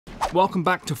Welcome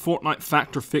back to Fortnite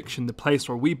Fact or Fiction, the place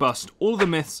where we bust all of the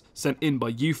myths sent in by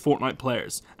you Fortnite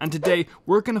players. And today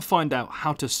we're going to find out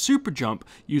how to super jump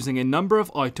using a number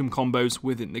of item combos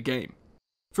within the game.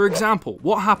 For example,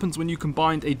 what happens when you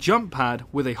combine a jump pad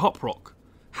with a hop rock?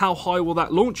 How high will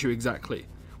that launch you exactly?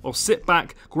 Well, sit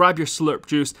back, grab your slurp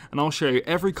juice, and I'll show you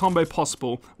every combo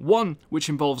possible, one which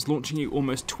involves launching you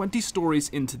almost 20 stories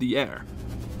into the air.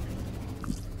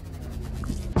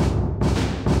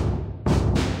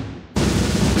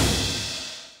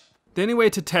 The only way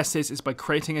to test this is by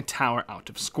creating a tower out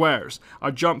of squares. Our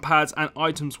jump pads and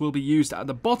items will be used at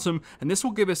the bottom, and this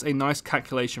will give us a nice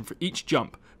calculation for each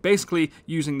jump, basically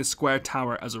using the square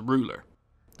tower as a ruler.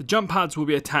 The jump pads will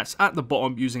be attached at the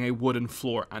bottom using a wooden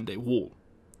floor and a wall.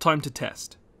 Time to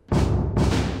test.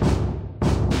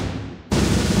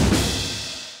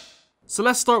 So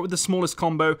let's start with the smallest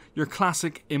combo, your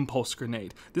classic impulse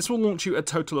grenade. This will launch you a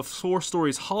total of 4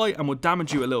 stories high and will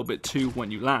damage you a little bit too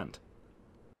when you land.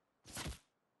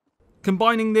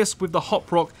 Combining this with the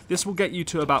hop rock, this will get you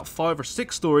to about 5 or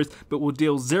 6 stories, but will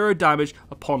deal 0 damage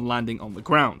upon landing on the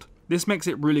ground. This makes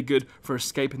it really good for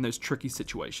escaping those tricky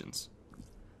situations.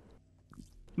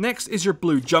 Next is your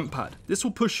blue jump pad. This will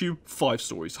push you 5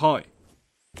 stories high.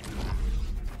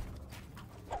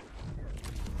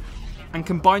 And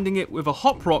combining it with a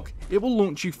hop rock, it will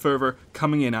launch you further,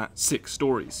 coming in at 6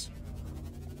 stories.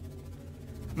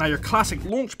 Now your classic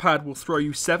launch pad will throw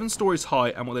you 7 stories high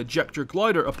and will eject your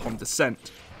glider upon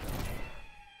descent.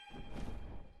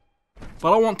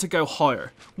 But I want to go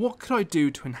higher. What could I do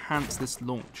to enhance this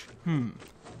launch?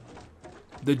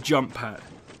 The jump pad.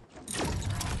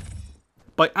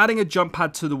 By adding a jump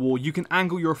pad to the wall, you can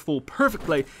angle your fall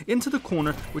perfectly into the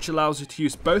corner, which allows you to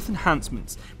use both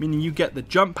enhancements, meaning you get the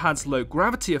jump pad's low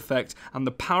gravity effect and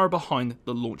the power behind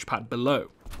the launch pad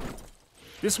below.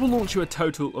 This will launch you a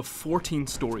total of 14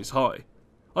 stories high.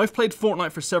 I've played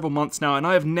Fortnite for several months now and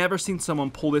I have never seen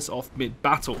someone pull this off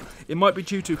mid-battle. It might be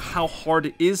due to how hard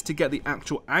it is to get the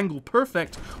actual angle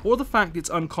perfect, or the fact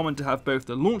it's uncommon to have both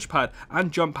the launch pad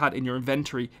and jump pad in your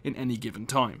inventory in any given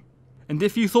time. And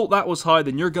if you thought that was high,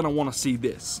 then you're going to want to see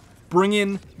this. Bring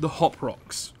in the hop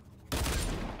rocks.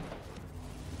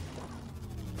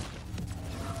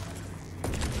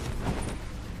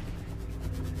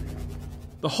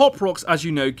 The hop rocks, as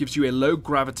you know, gives you a low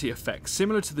gravity effect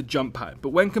similar to the jump pad, but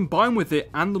when combined with it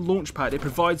and the launch pad, it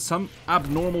provides some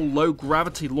abnormal low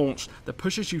gravity launch that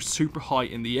pushes you super high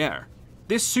in the air.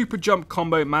 This super jump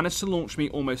combo managed to launch me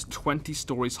almost 20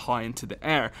 stories high into the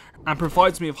air and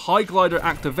provides me with high glider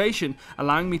activation,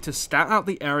 allowing me to scout out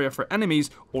the area for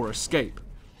enemies or escape.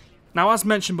 Now, as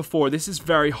mentioned before, this is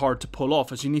very hard to pull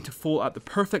off as you need to fall at the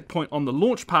perfect point on the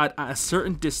launch pad at a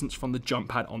certain distance from the jump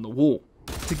pad on the wall.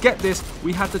 To get this,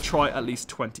 we had to try at least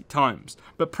 20 times,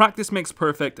 but practice makes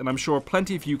perfect and I'm sure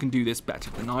plenty of you can do this better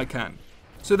than I can.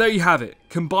 So there you have it,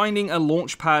 combining a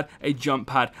launch pad, a jump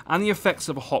pad and the effects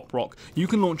of a hop rock, you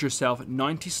can launch yourself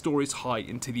 90 stories high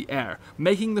into the air,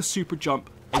 making the super jump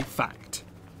a fact.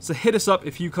 So hit us up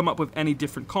if you come up with any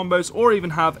different combos or even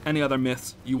have any other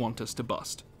myths you want us to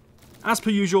bust. As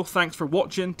per usual, thanks for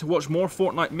watching. To watch more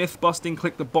Fortnite myth busting,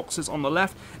 click the boxes on the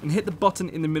left and hit the button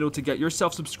in the middle to get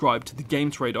yourself subscribed to the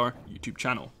GamesRadar YouTube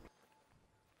channel.